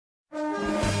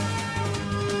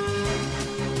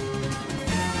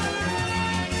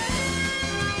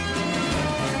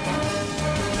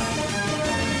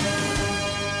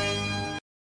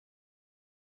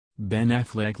Ben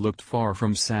Affleck looked far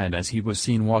from sad as he was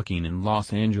seen walking in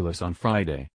Los Angeles on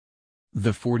Friday.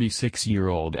 The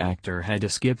 46-year-old actor had a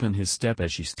skip in his step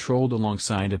as she strolled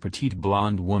alongside a petite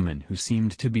blonde woman who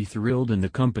seemed to be thrilled in the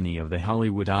company of the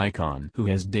Hollywood icon who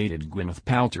has dated Gwyneth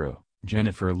Paltrow,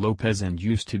 Jennifer Lopez, and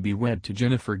used to be wed to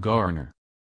Jennifer Garner.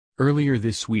 Earlier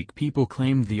this week people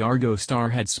claimed the Argo star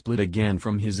had split again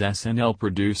from his SNL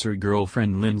producer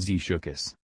girlfriend Lindsay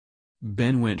Shookus.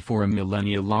 Ben went for a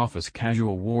millennial office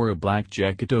casual, wore a black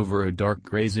jacket over a dark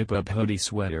gray zip-up hoodie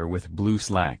sweater with blue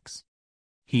slacks.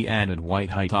 He added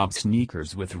white high-top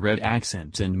sneakers with red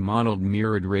accents and modeled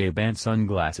mirrored Ray-Ban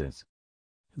sunglasses.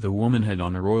 The woman had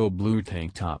on a royal blue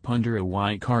tank top under a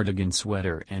white cardigan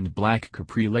sweater and black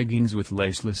capri leggings with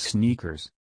laceless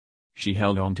sneakers. She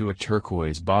held onto a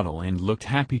turquoise bottle and looked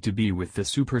happy to be with the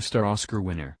superstar Oscar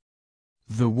winner.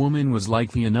 The woman was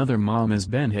likely another mom as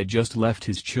Ben had just left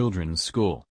his children's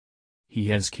school. He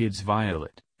has kids: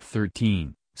 Violet,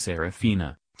 13,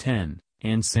 Serafina, 10,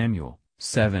 and Samuel,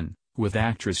 7. With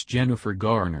actress Jennifer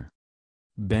Garner.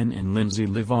 Ben and Lindsay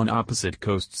live on opposite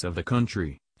coasts of the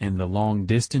country, and the long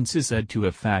distance is said to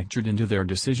have factored into their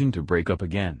decision to break up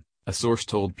again, a source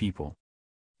told People.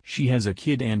 She has a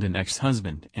kid and an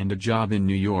ex-husband and a job in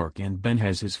New York, and Ben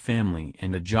has his family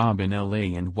and a job in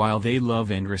LA, and while they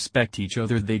love and respect each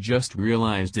other they just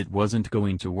realized it wasn't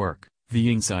going to work,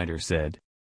 the insider said.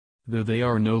 Though they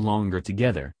are no longer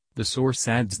together, the source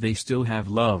adds they still have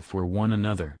love for one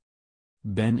another.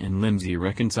 Ben and Lindsay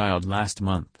reconciled last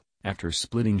month, after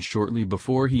splitting shortly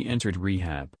before he entered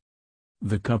rehab.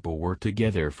 The couple were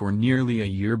together for nearly a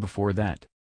year before that.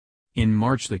 In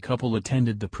March the couple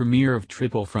attended the premiere of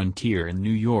Triple Frontier in New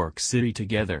York City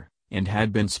together, and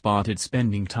had been spotted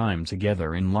spending time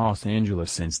together in Los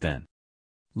Angeles since then.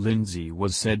 Lindsay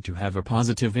was said to have a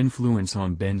positive influence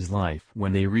on Ben's life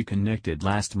when they reconnected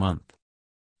last month.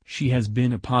 She has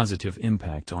been a positive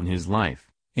impact on his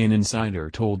life, an insider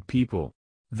told People.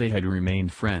 They had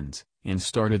remained friends, and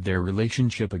started their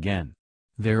relationship again.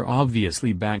 They're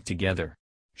obviously back together.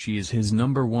 She is his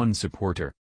 #1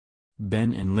 supporter.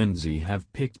 Ben and Lindsay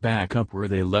have picked back up where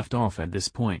they left off at this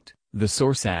point, the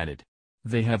source added.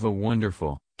 They have a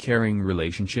wonderful, caring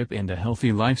relationship and a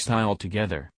healthy lifestyle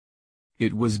together.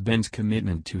 It was Ben's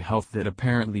commitment to health that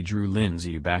apparently drew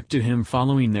Lindsay back to him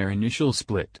following their initial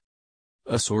split.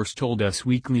 A source told Us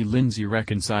Weekly Lindsay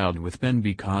reconciled with Ben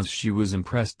because she was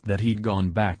impressed that he'd gone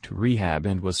back to rehab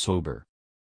and was sober.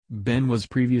 Ben was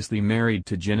previously married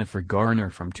to Jennifer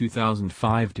Garner from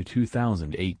 2005 to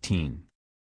 2018.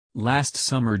 Last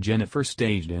summer Jennifer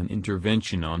staged an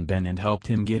intervention on Ben and helped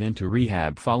him get into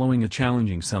rehab following a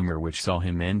challenging summer which saw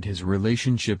him end his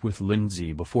relationship with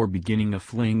Lindsay before beginning a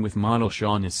fling with model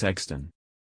Shauna Sexton.